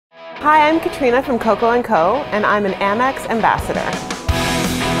Hi, I'm Catriona from Coco and Cowe, and I'm an Amex Ambassador.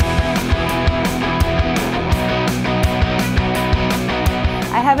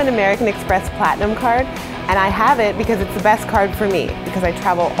 I have an American Express Platinum card, and I have it because it's the best card for me, because I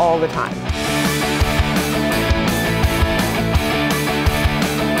travel all the time.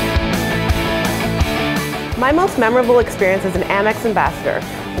 My most memorable experience as an Amex Ambassador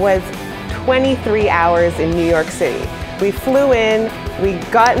was 23 hours in New York City. We flew in, we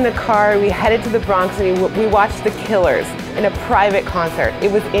got in the car, we headed to the Bronx, and we watched The Killers in a private concert.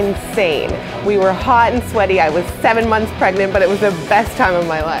 It was insane. We were hot and sweaty. I was 7 months pregnant, but it was the best time of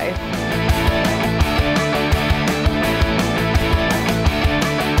my life.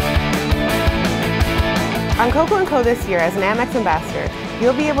 On Coco and Cowe this year, as an Amex Ambassador,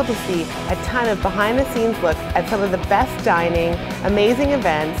 you'll be able to see a ton of behind-the-scenes looks at some of the best dining, amazing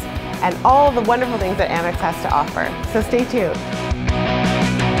events, and all the wonderful things that Amex has to offer. So stay tuned.